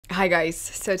Hi guys,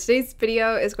 so today's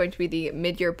video is going to be the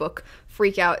mid-year book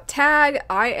Freakout tag.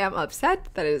 I am upset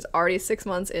that it is already 6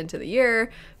 months into the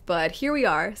year, but here we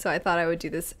are, so I thought I would do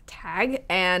this tag.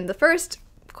 And the first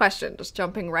question, just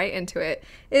jumping right into it,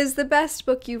 is the best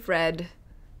book you've read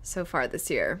so far this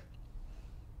year.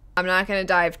 I'm not going to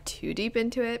dive too deep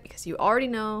into it because you already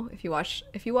know, if you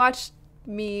watch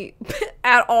me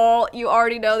at all, you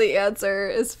already know the answer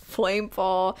is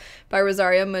Flamefall by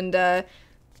Rosario Munda.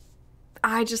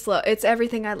 I just love, it's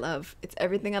everything I love. It's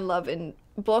everything I love in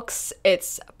books.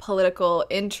 It's political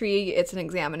intrigue. It's an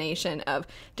examination of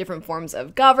different forms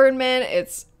of government.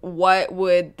 It's what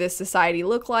would this society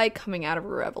look like coming out of a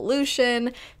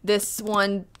revolution. This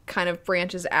one kind of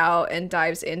branches out and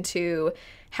dives into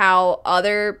how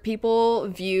other people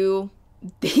view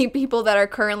the people that are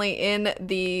currently in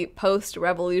the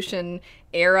post-revolution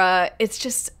era.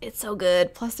 It's so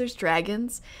good. Plus there's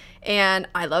dragons. And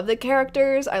I love the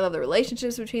characters, I love the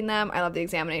relationships between them, I love the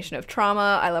examination of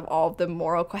trauma, I love all of the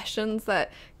moral questions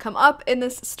that come up in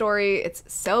this story. It's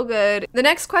so good. The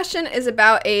next question is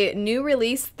about a new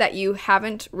release that you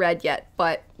haven't read yet,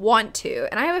 but want to.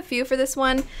 And I have a few for this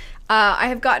one. I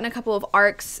have gotten a couple of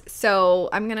arcs, so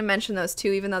I'm going to mention those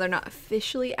too, even though they're not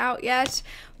officially out yet.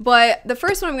 But the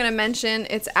first one I'm going to mention,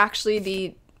 it's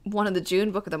actually one of the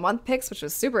June Book of the Month picks, which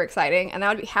was super exciting, and that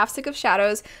would be Half Sick of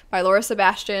Shadows by Laura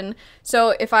Sebastian.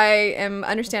 So if I am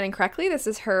understanding correctly, this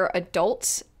is her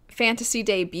adult fantasy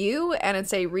debut, and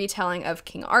it's a retelling of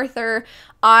King Arthur.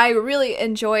 I really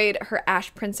enjoyed her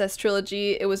Ash Princess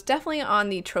trilogy. It was definitely on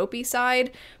the tropey side,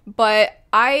 but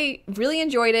I really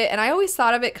enjoyed it, and I always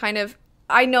thought of it kind of,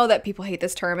 I know that people hate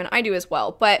this term, and I do as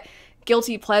well, but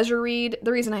guilty pleasure read.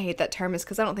 The reason I hate that term is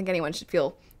because I don't think anyone should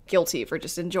feel guilty for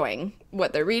just enjoying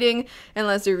what they're reading,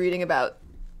 unless they're reading about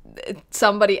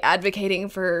somebody advocating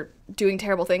for doing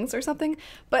terrible things or something.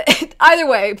 But either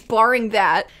way, barring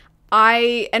that,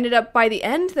 I ended up by the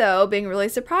end, though, being really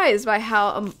surprised by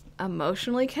how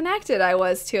emotionally connected I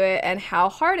was to it and how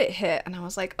hard it hit. And I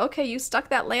was like, okay, you stuck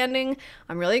that landing.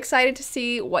 I'm really excited to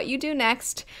see what you do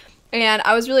next. And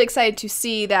I was really excited to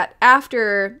see that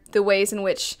after the ways in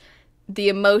which the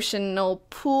emotional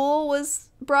pool was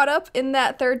brought up in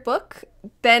that third book,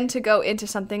 then to go into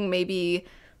something maybe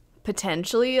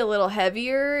potentially a little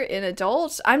heavier in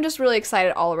adults. I'm just really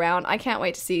excited all around. I can't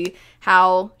wait to see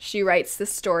how she writes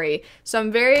this story. So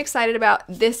I'm very excited about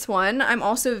this one. I'm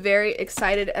also very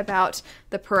excited about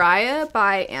The Pariah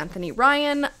by Anthony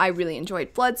Ryan. I really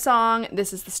enjoyed Bloodsong.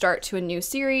 This is the start to a new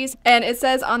series. And it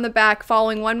says on the back,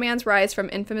 following one man's rise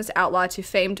from infamous outlaw to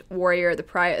famed warrior, The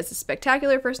Pariah is a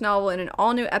spectacular first novel in an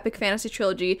all-new epic fantasy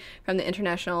trilogy from the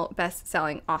international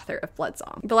best-selling author of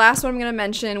Bloodsong. The last one I'm going to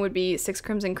mention would be Six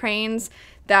Crimson Cranes,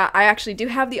 that I actually do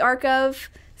have the arc of,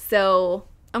 so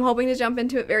I'm hoping to jump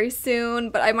into it very soon,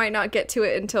 but I might not get to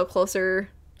it until closer.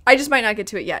 I just might not get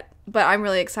to it yet, but I'm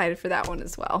really excited for that one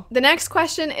as well. The next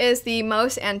question is the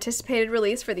most anticipated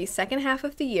release for the second half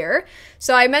of the year.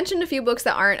 So I mentioned a few books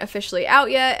that aren't officially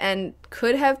out yet and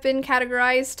could have been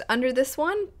categorized under this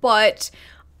one, but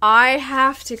I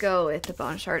have to go with The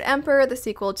Bone Shard Emperor, the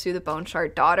sequel to The Bone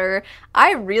Shard Daughter.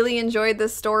 I really enjoyed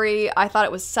this story. I thought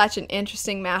it was such an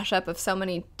interesting mashup of so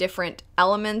many different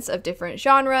elements of different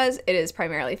genres. It is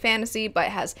primarily fantasy, but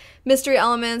it has mystery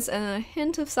elements and a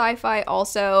hint of sci-fi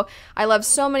also. I love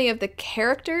so many of the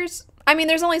characters. I mean,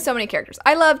 there's only so many characters.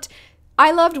 I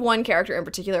loved one character in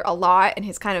particular a lot, and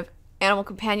his kind of animal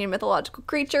companion mythological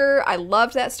creature. I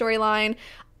loved that storyline.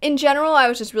 In general, I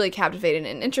was just really captivated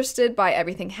and interested by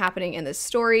everything happening in this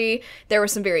story. There were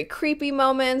some very creepy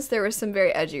moments. There were some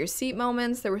very edge of your seat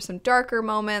moments. There were some darker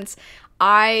moments.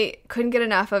 I couldn't get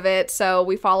enough of it. So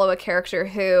we follow a character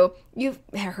who, you've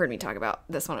heard me talk about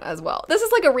this one as well. This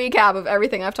is like a recap of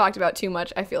everything I've talked about too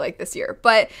much, I feel like, this year.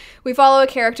 But we follow a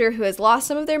character who has lost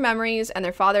some of their memories, and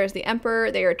their father is the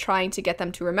emperor. They are trying to get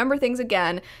them to remember things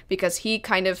again because he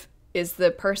kind of is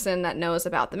the person that knows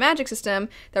about the magic system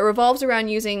that revolves around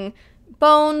using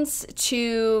bones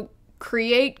to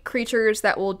create creatures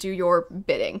that will do your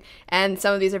bidding. And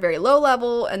some of these are very low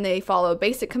level and they follow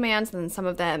basic commands, and then some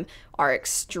of them are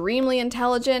extremely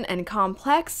intelligent and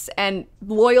complex and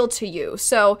loyal to you.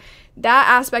 So that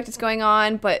aspect is going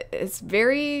on, but it's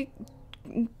very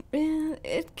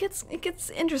it gets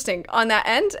interesting on that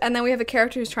end. And then we have a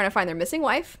character who's trying to find their missing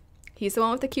wife. He's the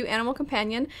one with the cute animal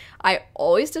companion. I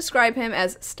always describe him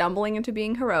as stumbling into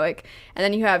being heroic. And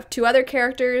then you have two other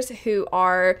characters who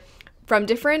are from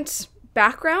different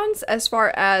backgrounds as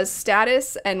far as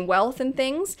status and wealth and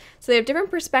things. So they have different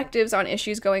perspectives on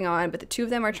issues going on, but the two of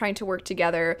them are trying to work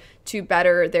together to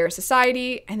better their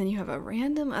society. And then you have a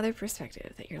random other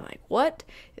perspective that you're like, what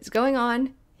is going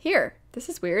on here? This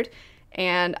is weird.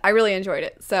 and I really enjoyed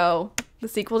it. So the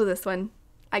sequel to this one,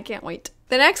 I can't wait.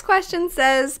 The next question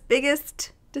says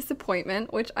biggest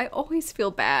disappointment, which I always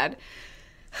feel bad.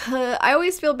 I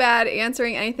always feel bad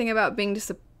answering anything about being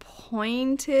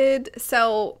disappointed.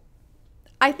 So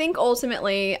I think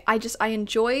ultimately I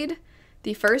enjoyed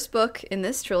the first book in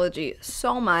this trilogy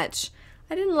so much.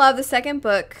 I didn't love the second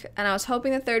book, and I was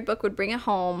hoping the third book would bring it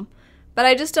home, but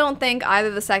I just don't think either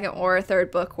the second or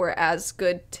third book were as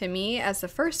good to me as the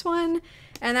first one,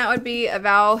 and that would be A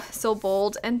Vow So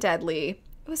Bold and Deadly.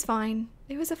 It was fine.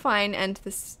 It was a fine end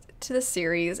to the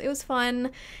series. It was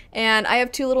fun, and I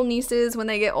have two little nieces. When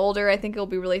they get older, I think it'll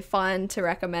be really fun to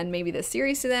recommend maybe this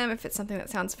series to them if it's something that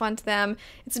sounds fun to them.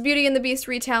 It's a Beauty and the Beast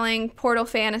retelling, portal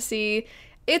fantasy.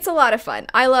 It's a lot of fun.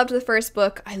 I loved the first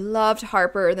book. I loved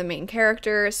Harper, the main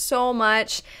character, so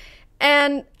much,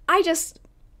 and I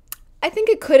think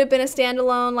it could have been a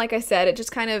standalone. Like I said, it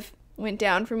just kind of went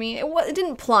down for me. It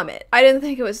didn't plummet. I didn't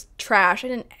think it was trash. I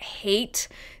didn't hate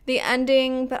the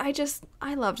ending, but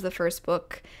I loved the first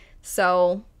book.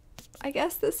 So I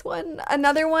guess this one,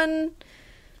 another one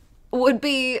would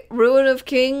be Ruin of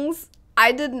Kings.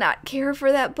 I did not care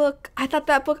for that book. I thought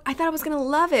I was going to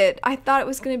love it. I thought it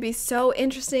was going to be so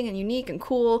interesting and unique and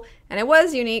cool, and it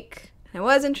was unique and it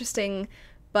was interesting,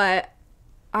 but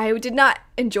I did not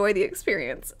enjoy the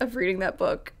experience of reading that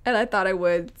book, and I thought I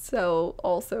would, so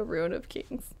also Ruin of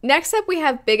Kings. Next up, we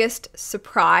have Biggest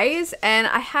Surprise, and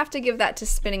I have to give that to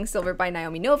Spinning Silver by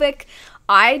Naomi Novik.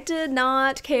 I did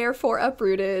not care for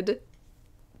Uprooted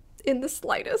in the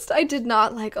slightest. I did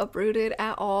not like Uprooted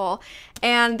at all,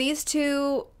 and these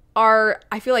two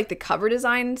I feel like the cover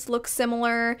designs look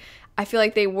similar. I feel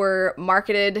like they were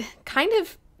marketed kind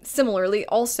of similarly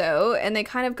also, and they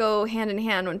kind of go hand in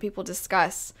hand when people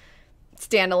discuss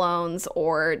standalones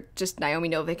or just Naomi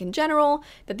Novik in general,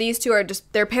 that these two are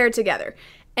they're paired together.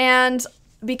 And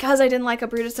because I didn't like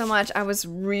Uprooted so much, I was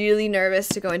really nervous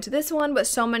to go into this one, but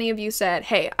so many of you said,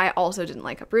 hey, I also didn't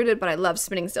like Uprooted, but I love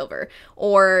Spinning Silver,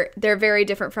 or they're very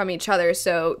different from each other,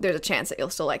 so there's a chance that you'll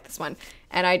still like this one.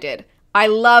 And I did. I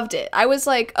loved it. I was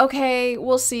like, okay,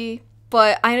 we'll see.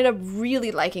 But I ended up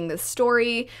really liking this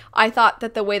story. I thought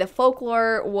that the way the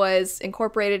folklore was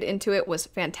incorporated into it was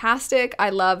fantastic. I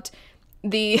loved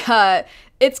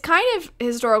it's kind of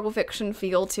historical fiction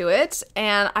feel to it,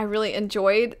 and I really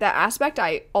enjoyed that aspect.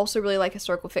 I also really like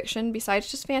historical fiction besides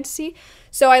just fantasy,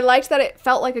 so I liked that it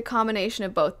felt like a combination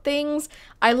of both things.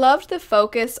 I loved the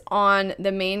focus on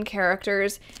the main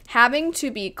characters having to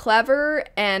be clever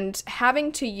and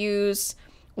having to use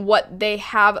what they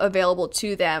have available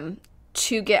to them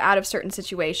to get out of certain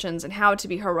situations, and how to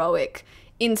be heroic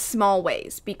in small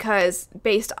ways, because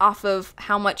based off of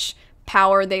how much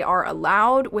power they are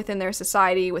allowed within their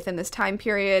society, within this time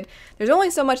period, there's only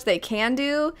so much they can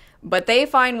do, but they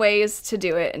find ways to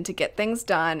do it and to get things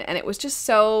done, and it was just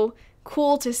so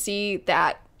cool to see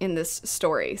that in this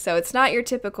story. So it's not your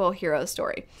typical hero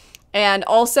story. And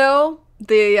also,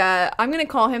 I'm gonna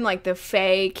call him like the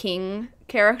Fae King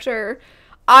character,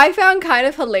 I found kind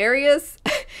of hilarious.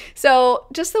 So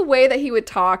just the way that he would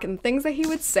talk and things that he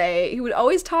would say, he would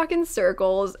always talk in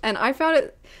circles, and I found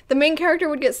it, the main character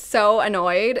would get so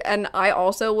annoyed, and I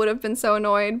also would have been so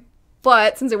annoyed,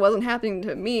 but since it wasn't happening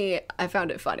to me, I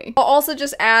found it funny. I'll also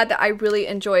just add that I really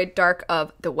enjoyed Dark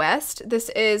of the West. This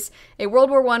is a World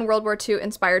War I, World War II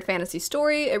inspired fantasy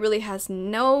story. It really has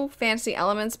no fantasy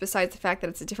elements besides the fact that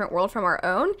it's a different world from our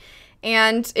own,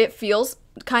 and it feels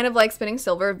kind of like Spinning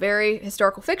Silver, very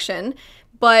historical fiction,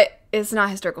 but it's not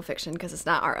historical fiction because it's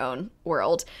not our own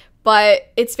world.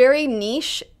 But it's very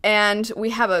niche, and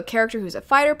we have a character who's a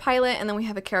fighter pilot, and then we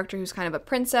have a character who's kind of a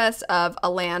princess of a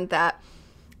land that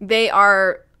they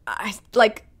are,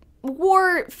 like,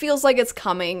 war feels like it's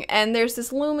coming, and there's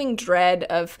this looming dread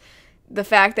of the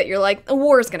fact that you're like, a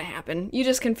war is going to happen. You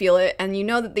just can feel it, and you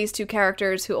know that these two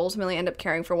characters who ultimately end up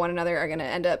caring for one another are going to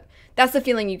end up, that's the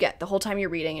feeling you get the whole time you're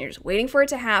reading, and you're just waiting for it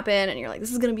to happen, and you're like,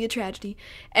 this is going to be a tragedy.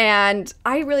 And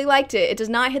I really liked it. It does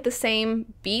not hit the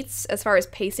same beats as far as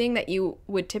pacing that you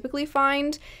would typically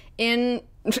find in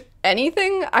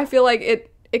anything. I feel like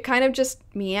it kind of just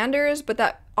meanders, but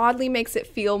that oddly makes it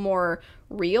feel more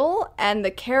real, and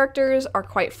the characters are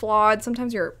quite flawed.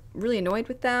 Sometimes you're really annoyed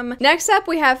with them. Next up,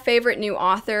 we have favorite new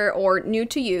author or new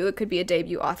to you. It could be a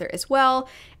debut author as well.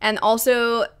 And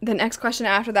also the next question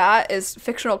after that is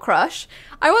fictional crush.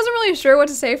 I wasn't really sure what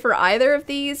to say for either of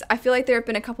these. I feel like there have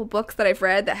been a couple books that I've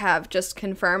read that have just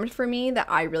confirmed for me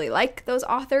that I really like those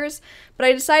authors, but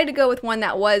I decided to go with one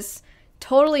that was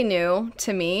totally new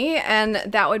to me, and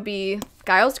that would be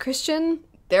Giles Christian.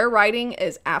 Their writing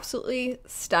is absolutely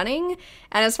stunning.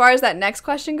 And as far as that next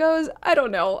question goes, I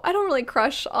don't know. I don't really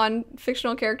crush on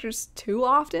fictional characters too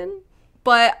often,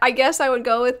 but I guess I would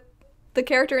go with the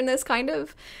character in this, kind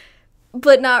of,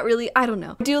 but not really. I don't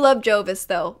know. I do love Jovis,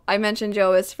 though. I mentioned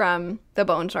Jovis from The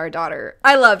Bone Shard Daughter.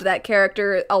 I loved that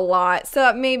character a lot,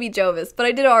 so maybe Jovis, but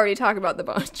I did already talk about The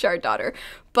Bone Shard Daughter.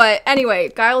 But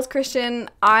anyway, Giles Christian,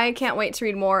 I can't wait to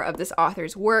read more of this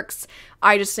author's works.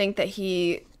 I just think that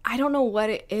I don't know what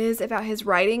it is about his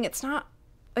writing. It's not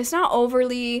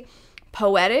overly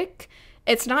poetic.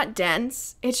 It's not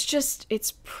dense.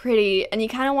 It's pretty, and you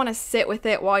kind of want to sit with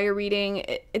it while you're reading.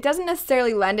 It doesn't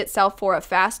necessarily lend itself for a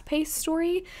fast-paced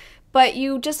story, but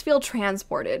you just feel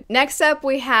transported. Next up,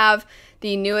 we have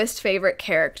the newest favorite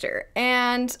character,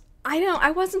 and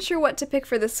I wasn't sure what to pick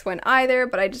for this one either,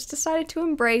 but I just decided to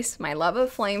embrace my love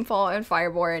of Flamefall and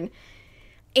Fireborn.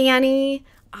 Annie,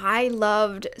 I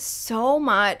loved so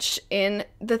much in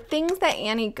the things that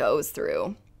Annie goes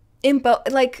through. In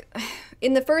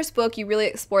the first book, you really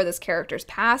explore this character's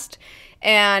past,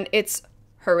 and it's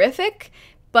horrific,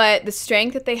 but the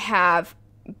strength that they have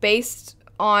based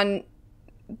on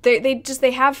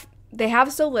they have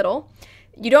so little.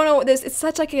 You don't know what this. It's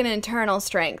such like an internal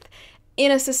strength in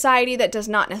a society that does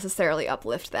not necessarily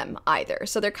uplift them either.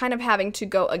 So they're kind of having to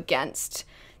go against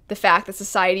the fact that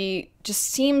society just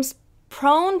seems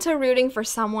prone to rooting for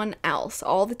someone else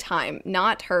all the time,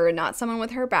 not her, not someone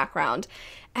with her background.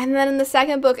 And then in the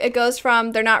second book, it goes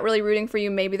from they're not really rooting for you,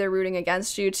 maybe they're rooting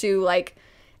against you, to like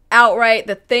outright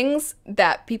the things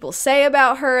that people say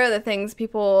about her, the things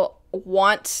people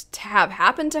want to have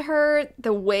happen to her,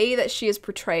 the way that she is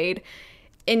portrayed.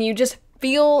 And you just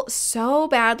feel so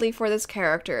badly for this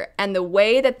character and the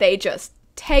way that they just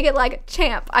take it like a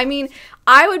champ. I mean,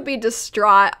 I would be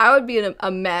distraught. I would be in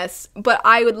a mess, but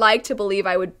I would like to believe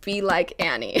I would be like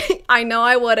Annie. I know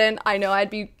I wouldn't. I know I'd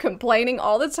be complaining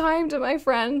all the time to my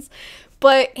friends,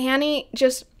 but Annie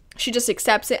she just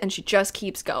accepts it and she just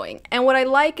keeps going. And what I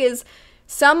like is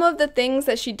some of the things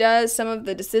that she does, some of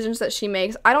the decisions that she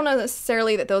makes, I don't know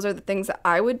necessarily that those are the things that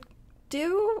I would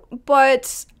do,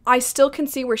 but I still can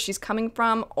see where she's coming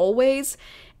from always.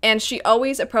 And she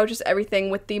always approaches everything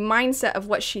with the mindset of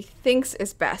what she thinks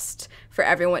is best for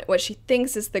everyone, what she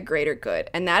thinks is the greater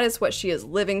good. And that is what she is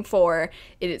living for.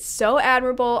 It is so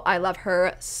admirable. I love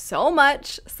her so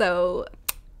much. So,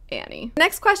 Annie.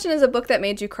 Next question is a book that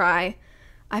made you cry.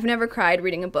 I've never cried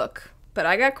reading a book, but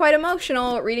I got quite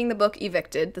emotional reading the book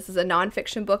Evicted. This is a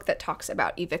nonfiction book that talks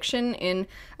about eviction in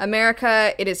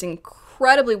America. It is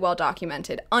incredibly well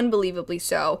documented, unbelievably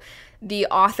so. The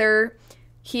author,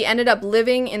 he ended up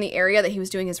living in the area that he was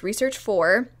doing his research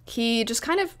for. He just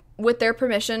kind of, with their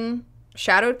permission,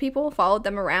 shadowed people, followed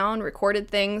them around, recorded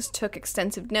things, took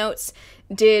extensive notes,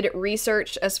 did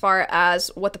research as far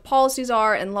as what the policies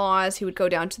are and laws. He would go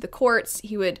down to the courts.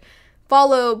 He would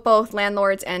follow both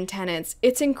landlords and tenants.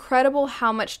 It's incredible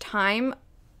how much time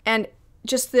and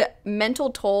just the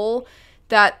mental toll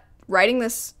that writing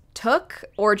this took,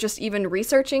 or just even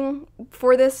researching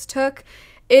for this took.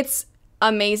 It's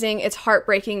amazing. It's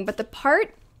heartbreaking, but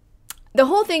the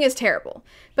whole thing is terrible.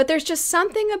 But there's just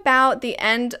something about the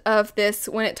end of this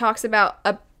when it talks about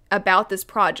this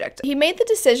project. He made the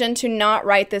decision to not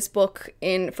write this book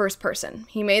in first person.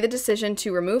 He made the decision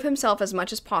to remove himself as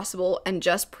much as possible and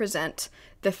just present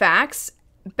the facts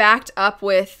backed up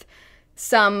with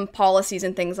some policies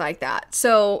and things like that.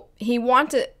 So he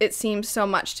wanted, it seems so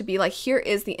much, to be like, here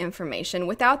is the information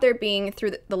without there being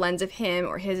through the lens of him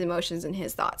or his emotions and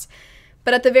his thoughts.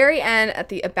 But at the very end, at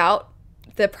the about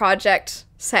the project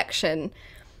section,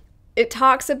 it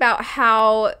talks about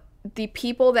how the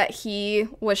people that he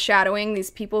was shadowing,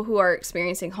 these people who are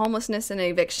experiencing homelessness and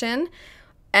eviction,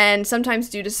 and sometimes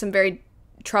due to some very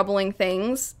troubling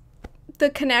things, the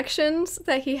connections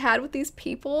that he had with these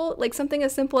people, like something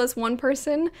as simple as one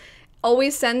person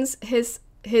always sends his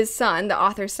son, the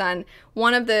author's son,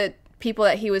 one of the people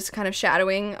that he was kind of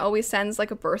shadowing always sends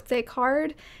like a birthday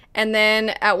card. And then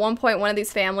at one point, one of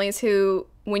these families who,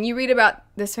 when you read about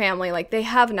this family, like, they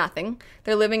have nothing.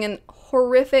 They're living in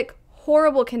horrific,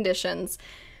 horrible conditions.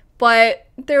 But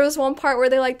there was one part where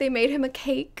they made him a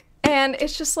cake. And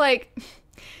it's just like,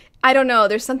 I don't know.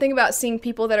 There's something about seeing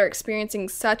people that are experiencing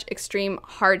such extreme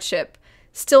hardship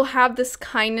still have this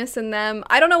kindness in them.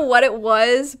 I don't know what it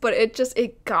was, but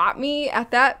it got me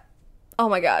at that. Oh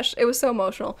my gosh, it was so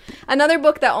emotional. Another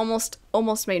book that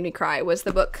almost made me cry was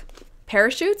the book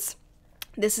Parachutes.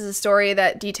 This is a story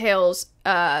that details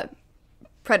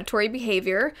predatory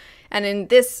behavior, and in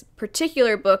this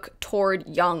particular book, toward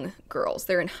young girls.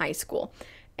 They're in high school.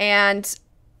 And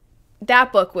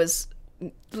that book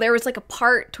there was like a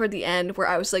part toward the end where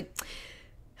I was like,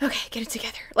 okay, get it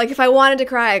together. Like if I wanted to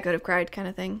cry, I could have cried kind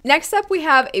of thing. Next up, we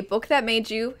have a book that made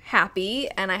you happy,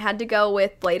 and I had to go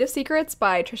with Blade of Secrets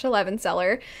by Trisha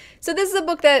Levenseller. So this is a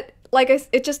book that, like,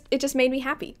 it just made me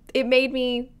happy. It made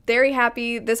me very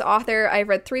happy. This author, I've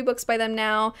read 3 books by them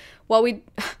now.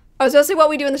 I was supposed to say What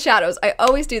We Do in the Shadows. I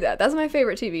always do that. That's my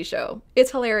favorite TV show.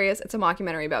 It's hilarious. It's a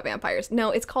mockumentary about vampires.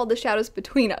 No, it's called The Shadows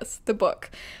Between Us, the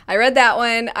book. I read that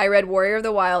one. I read Warrior of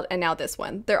the Wild, and now this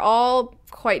one. They're all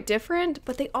quite different,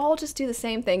 but they all just do the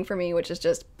same thing for me, which is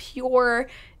just pure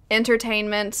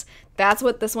entertainment. That's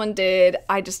what this one did.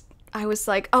 I was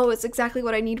like, oh, it's exactly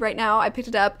what I need right now. I picked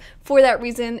it up for that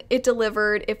reason. It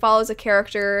delivered. It follows a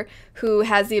character who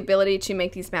has the ability to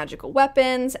make these magical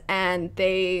weapons, and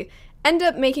they end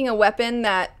up making a weapon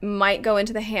that might go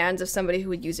into the hands of somebody who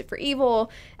would use it for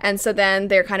evil. And so then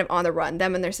they're kind of on the run.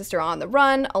 Them and their sister are on the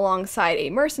run alongside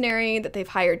a mercenary that they've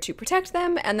hired to protect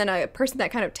them, and then a person that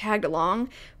kind of tagged along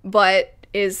but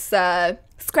is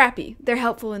scrappy. They're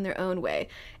helpful in their own way.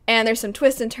 And there's some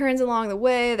twists and turns along the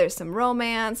way. There's some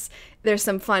romance. There's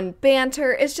some fun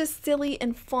banter. It's just silly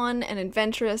and fun and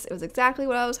adventurous. It was exactly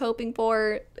what I was hoping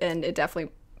for, and it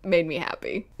definitely made me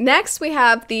happy. Next, we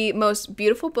have the most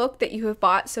beautiful book that you have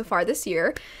bought so far this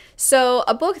year. So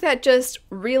a book that just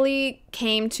really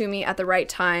came to me at the right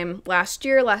time last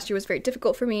year was very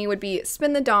difficult for me, would be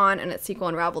Spin the Dawn and its sequel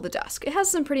Unravel the Dusk. It has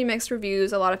some pretty mixed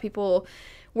reviews. A lot of people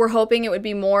were hoping it would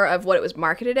be more of what it was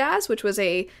marketed as, which was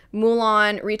a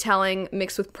Mulan retelling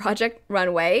mixed with Project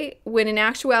Runway, when in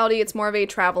actuality it's more of a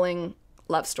traveling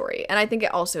love story. And I think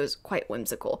it also is quite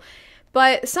whimsical.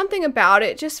 But something about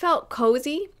it just felt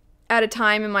cozy at a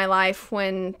time in my life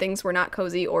when things were not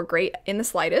cozy or great in the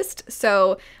slightest.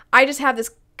 So I just have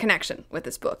this connection with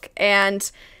this book. And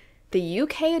the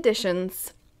UK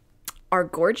editions are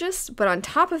gorgeous, but on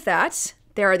top of that,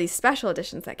 there are these special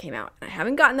editions that came out. I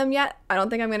haven't gotten them yet. I don't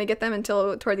think I'm going to get them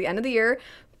until toward the end of the year,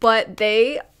 but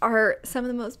they are some of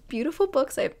the most beautiful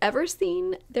books I've ever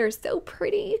seen. They're so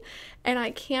pretty, and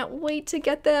I can't wait to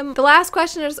get them. The last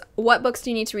question is, what books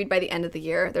do you need to read by the end of the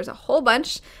year? There's a whole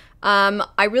bunch.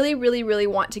 I really, really, really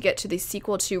want to get to the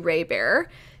sequel to Ray Bear.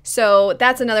 So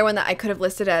that's another one that I could have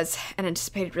listed as an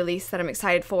anticipated release that I'm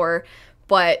excited for,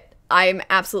 but I'm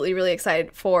absolutely really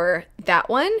excited for that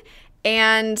one.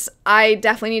 And I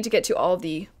definitely need to get to all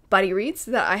the buddy reads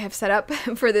that I have set up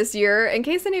for this year, in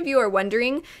case any of you are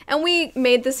wondering. And we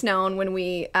made this known when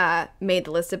we made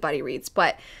the list of buddy reads,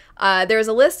 but there's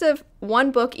a list of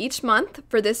 1 book each month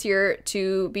for this year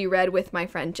to be read with my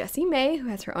friend Jessie May, who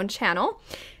has her own channel.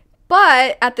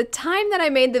 But at the time that I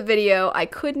made the video, I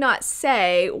could not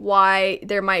say why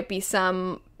there might be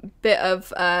some bit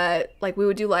of like, we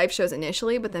would do live shows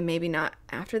initially, but then maybe not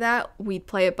after that. We'd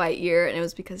play it by ear, and it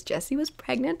was because Jessie was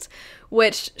pregnant,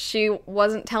 which she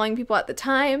wasn't telling people at the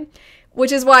time,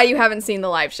 which is why you haven't seen the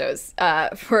live shows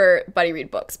for Buddy Read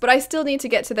books. But I still need to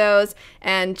get to those,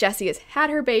 and Jessie has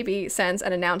had her baby since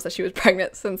and announced that she was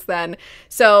pregnant since then.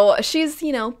 So she's,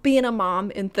 you know, being a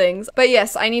mom and things. But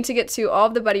yes, I need to get to all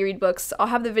of the Buddy Read books. I'll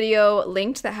have the video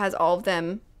linked that has all of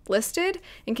them listed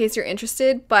in case you're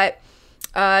interested. But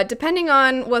depending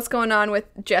on what's going on with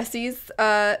Jessie's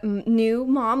new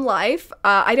mom life,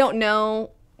 I don't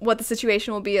know what the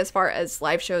situation will be as far as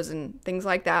live shows and things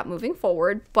like that moving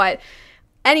forward. But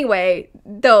anyway,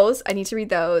 I need to read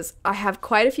those. I have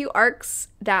quite a few arcs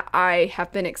that I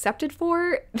have been accepted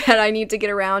for that I need to get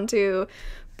around to.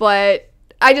 But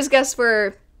I just guess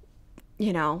for,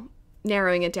 you know,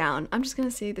 narrowing it down, I'm just gonna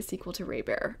say the sequel to Ray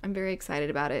Bear. I'm very excited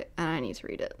about it, and I need to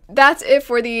read it. That's it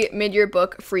for the mid-year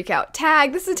book Freakout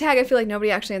tag. This is a tag I feel like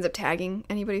nobody actually ends up tagging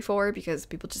anybody for, because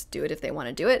people just do it if they want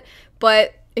to do it.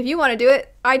 But if you want to do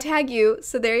it, I tag you,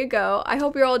 so there you go. I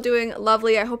hope you're all doing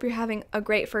lovely. I hope you're having a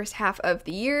great first half of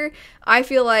the year. I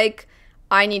feel like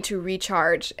I need to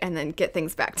recharge and then get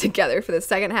things back together for the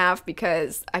second half,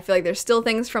 because I feel like there's still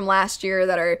things from last year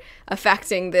that are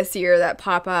affecting this year that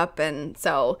pop up, and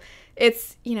so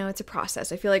it's, you know, it's a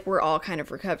process. I feel like we're all kind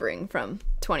of recovering from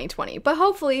 2020, but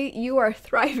hopefully you are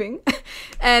thriving,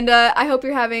 and I hope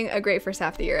you're having a great first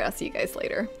half of the year. I'll see you guys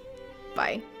later.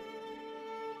 Bye.